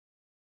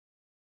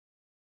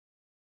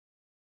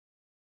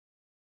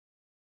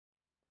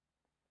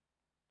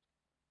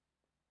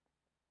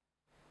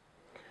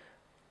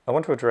I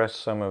want to address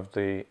some of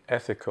the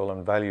ethical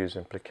and values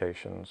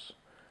implications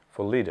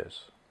for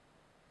leaders.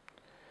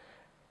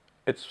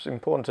 It's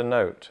important to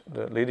note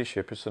that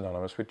leadership is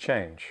synonymous with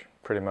change.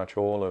 Pretty much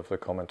all of the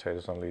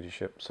commentators on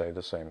leadership say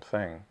the same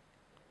thing.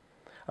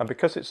 And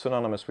because it's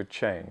synonymous with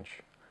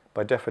change,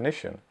 by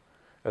definition,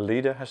 a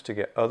leader has to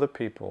get other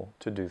people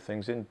to do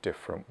things in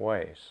different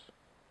ways.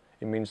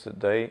 It means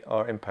that they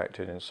are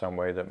impacted in some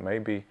way that may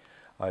be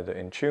either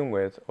in tune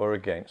with or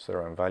against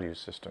their own value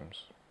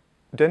systems.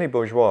 Denis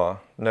Bourgeois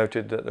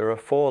noted that there are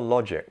four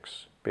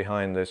logics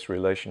behind this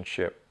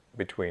relationship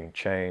between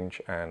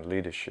change and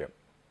leadership.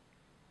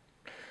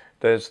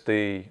 There's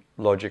the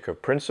logic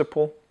of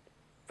principle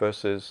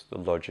versus the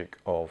logic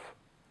of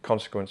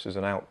consequences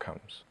and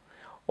outcomes.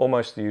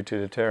 Almost the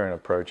utilitarian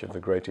approach of the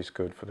greatest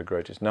good for the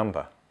greatest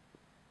number.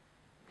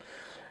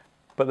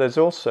 But there's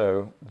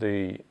also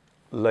the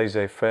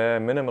laissez-faire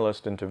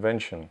minimalist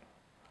intervention,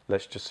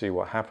 let's just see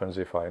what happens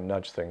if I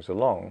nudge things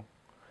along,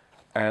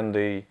 and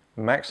the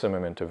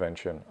maximum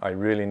intervention, I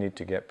really need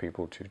to get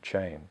people to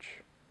change.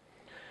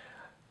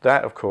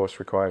 That, of course,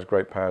 requires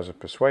great powers of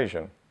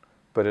persuasion,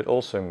 but it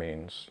also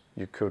means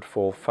you could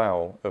fall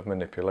foul of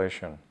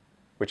manipulation,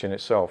 which in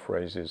itself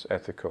raises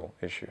ethical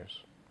issues.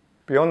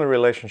 Beyond the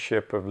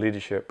relationship of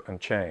leadership and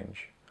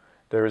change,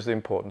 there is the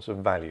importance of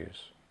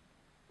values.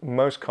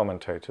 Most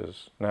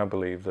commentators now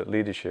believe that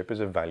leadership is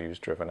a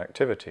values-driven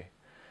activity.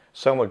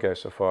 Some would go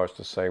so far as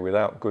to say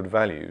without good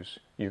values,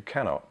 you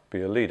cannot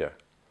be a leader,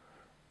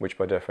 which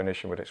by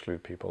definition would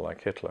exclude people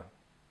like Hitler.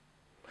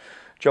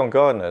 John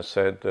Gardner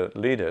said that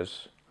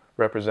leaders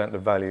represent the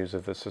values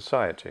of the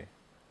society.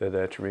 They're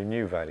there to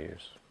renew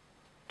values,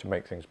 to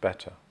make things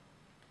better.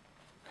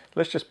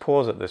 Let's just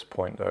pause at this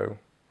point, though,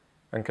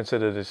 and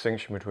consider the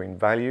distinction between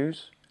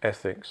values,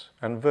 ethics,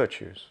 and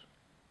virtues.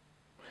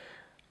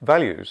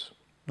 Values,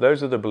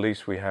 those are the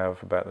beliefs we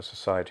have about the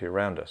society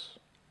around us.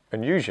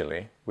 And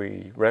usually,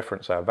 we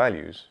reference our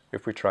values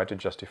if we try to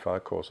justify a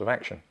course of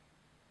action.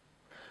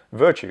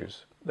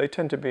 Virtues, they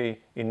tend to be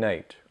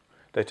innate.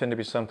 They tend to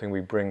be something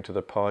we bring to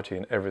the party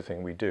in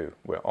everything we do.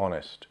 We're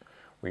honest.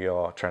 We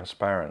are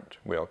transparent.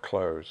 We are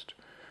closed.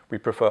 We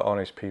prefer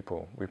honest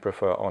people. We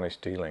prefer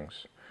honest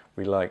dealings.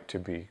 We like to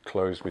be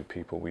closed with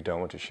people. We don't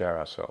want to share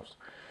ourselves.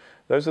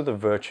 Those are the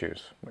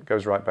virtues. It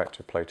goes right back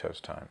to Plato's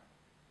time.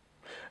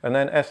 And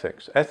then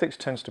ethics. Ethics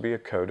tends to be a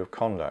code of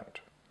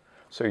conduct.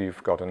 So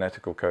you've got an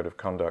ethical code of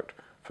conduct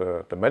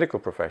for the medical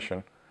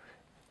profession.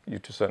 You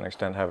to a certain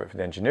extent have it for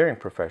the engineering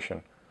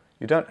profession.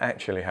 You don't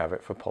actually have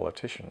it for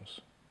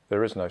politicians.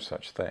 There is no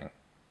such thing.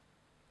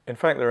 In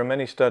fact, there are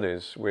many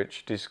studies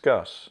which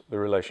discuss the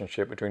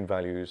relationship between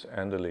values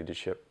and the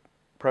leadership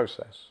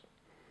process.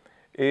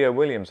 E.O.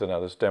 Williams and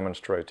others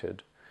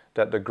demonstrated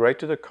that the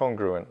greater the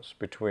congruence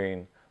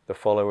between the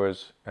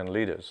followers and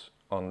leaders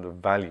on the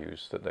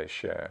values that they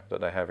share,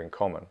 that they have in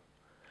common,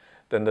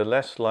 then the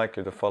less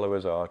likely the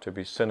followers are to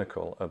be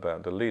cynical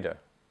about the leader.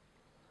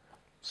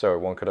 So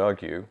one could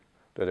argue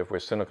that if we're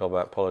cynical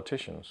about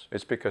politicians,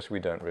 it's because we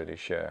don't really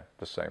share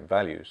the same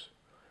values.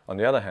 On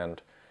the other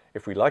hand,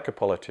 if we like a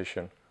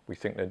politician, we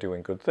think they're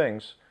doing good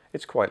things,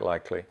 it's quite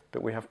likely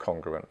that we have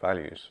congruent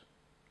values.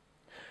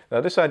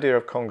 Now, this idea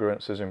of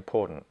congruence is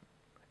important.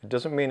 It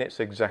doesn't mean it's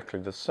exactly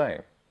the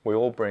same. We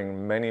all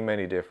bring many,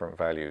 many different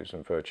values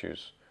and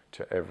virtues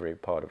to every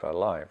part of our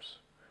lives.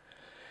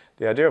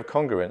 The idea of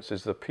congruence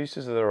is the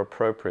pieces that are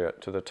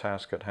appropriate to the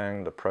task at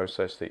hand, the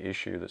process, the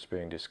issue that's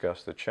being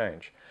discussed, the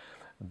change.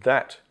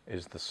 That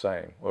is the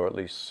same, or at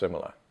least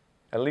similar.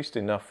 At least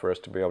enough for us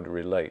to be able to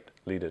relate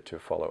leader to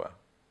follower.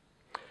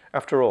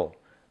 After all,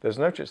 there's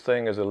no such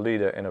thing as a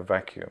leader in a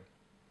vacuum.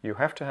 You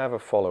have to have a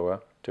follower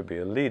to be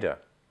a leader.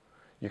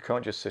 You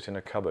can't just sit in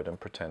a cupboard and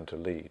pretend to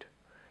lead.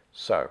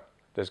 So,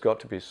 there's got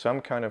to be some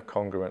kind of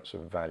congruence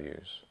of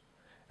values,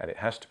 and it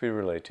has to be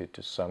related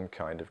to some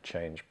kind of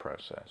change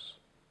process.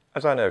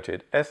 As I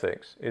noted,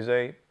 ethics is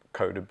a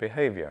code of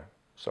behavior,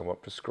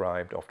 somewhat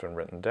prescribed, often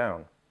written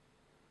down.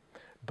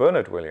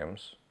 Bernard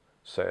Williams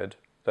said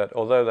that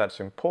although that's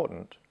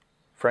important,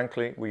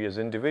 frankly, we as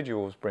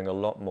individuals bring a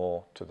lot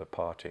more to the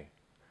party.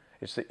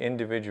 It's the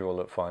individual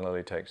that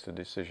finally takes the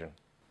decision.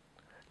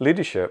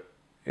 Leadership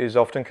is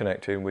often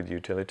connected with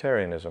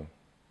utilitarianism,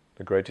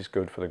 the greatest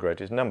good for the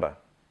greatest number,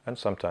 and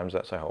sometimes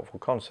that's a helpful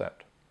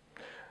concept.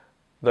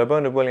 Though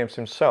Bernard Williams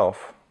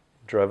himself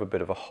drove a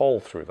bit of a hole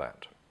through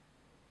that.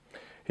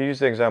 He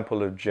used the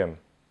example of Jim,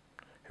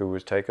 who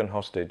was taken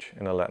hostage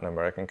in a Latin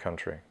American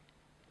country.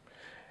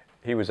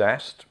 He was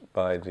asked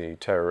by the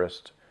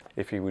terrorist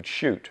if he would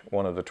shoot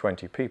one of the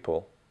 20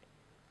 people,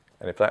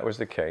 and if that was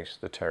the case,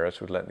 the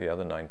terrorist would let the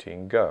other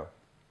 19 go.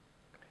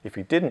 If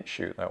he didn't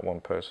shoot that one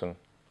person,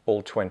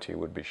 all 20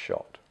 would be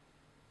shot.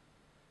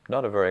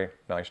 Not a very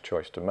nice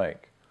choice to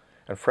make,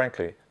 and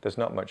frankly, there's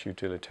not much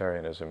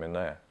utilitarianism in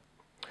there.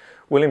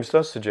 Williams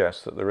does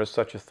suggest that there is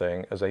such a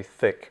thing as a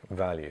thick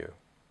value.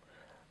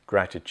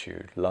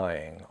 Gratitude,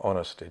 lying,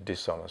 honesty,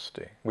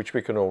 dishonesty, which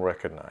we can all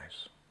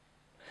recognize.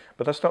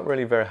 But that's not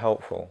really very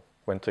helpful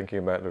when thinking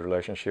about the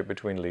relationship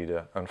between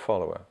leader and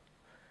follower.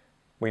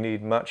 We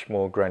need much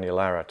more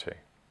granularity.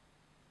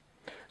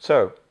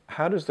 So,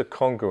 how does the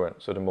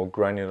congruence at a more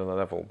granular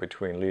level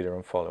between leader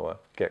and follower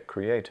get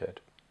created?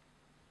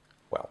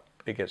 Well,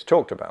 it gets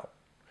talked about,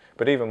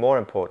 but even more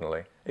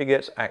importantly, it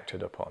gets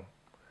acted upon.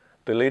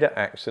 The leader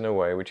acts in a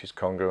way which is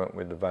congruent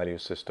with the value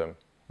system,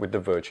 with the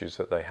virtues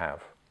that they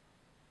have.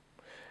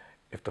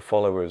 If the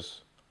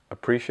followers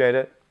appreciate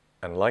it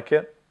and like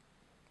it,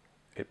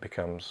 it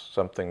becomes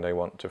something they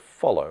want to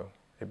follow.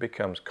 It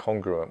becomes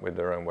congruent with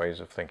their own ways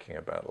of thinking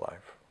about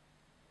life.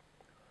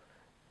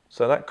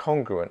 So that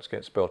congruence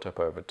gets built up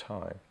over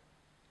time.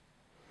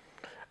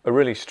 A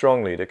really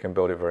strong leader can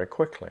build it very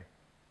quickly.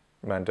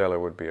 Mandela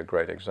would be a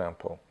great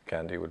example.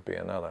 Gandhi would be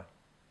another.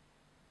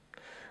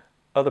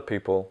 Other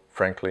people,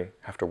 frankly,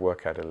 have to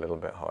work at it a little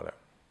bit harder.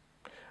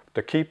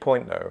 The key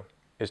point, though,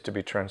 is to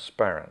be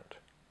transparent.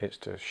 It's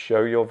to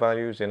show your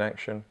values in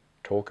action,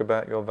 talk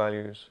about your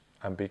values,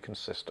 and be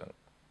consistent.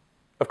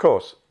 Of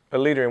course, a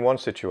leader in one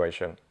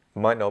situation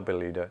might not be a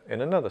leader in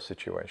another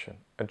situation,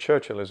 and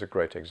Churchill is a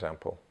great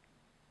example.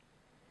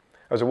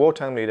 As a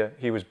wartime leader,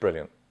 he was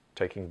brilliant,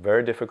 taking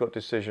very difficult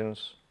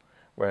decisions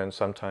when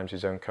sometimes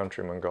his own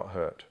countrymen got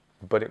hurt.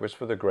 But it was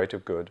for the greater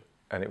good,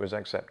 and it was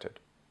accepted.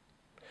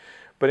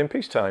 But in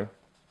peacetime,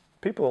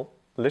 people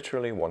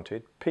literally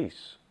wanted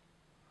peace.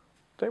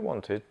 They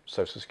wanted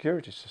social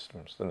security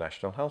systems, the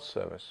National Health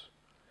Service.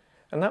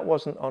 And that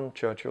wasn't on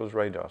Churchill's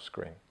radar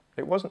screen.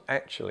 It wasn't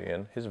actually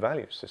in his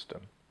value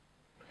system.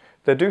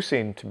 There do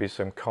seem to be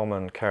some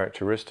common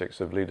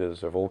characteristics of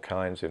leaders of all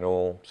kinds in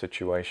all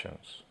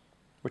situations,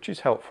 which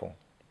is helpful.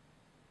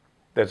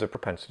 There's a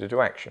propensity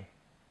to action,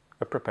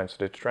 a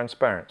propensity to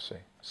transparency,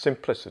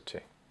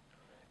 simplicity,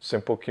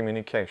 simple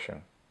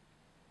communication,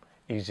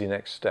 easy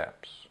next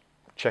steps,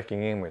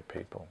 checking in with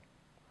people,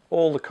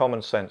 all the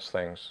common sense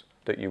things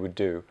that you would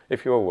do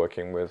if you were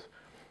working with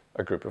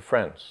a group of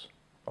friends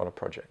on a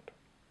project.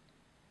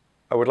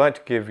 I would like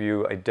to give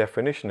you a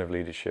definition of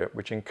leadership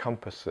which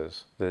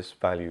encompasses this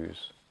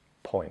values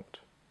point,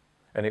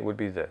 and it would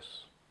be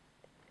this.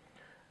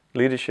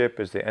 Leadership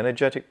is the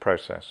energetic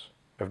process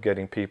of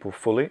getting people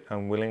fully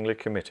and willingly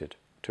committed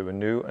to a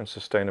new and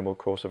sustainable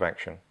course of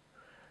action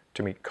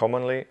to meet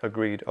commonly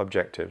agreed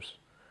objectives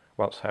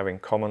whilst having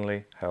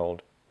commonly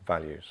held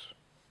values.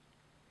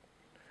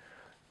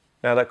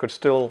 Now that could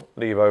still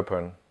leave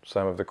open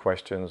some of the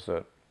questions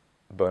that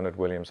Bernard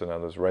Williams and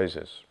others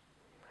raises.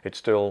 It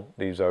still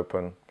leaves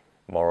open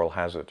moral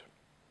hazard,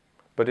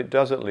 but it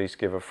does at least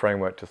give a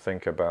framework to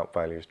think about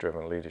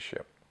values-driven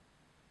leadership.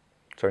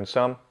 So in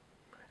sum,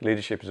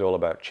 leadership is all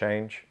about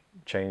change.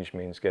 Change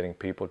means getting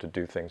people to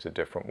do things a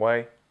different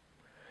way.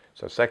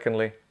 So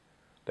secondly,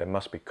 there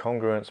must be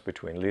congruence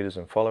between leaders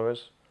and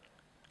followers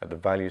at the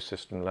value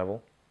system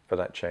level for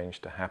that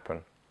change to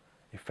happen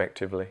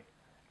effectively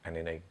and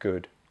in a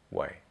good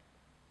way.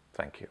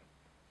 Thank you.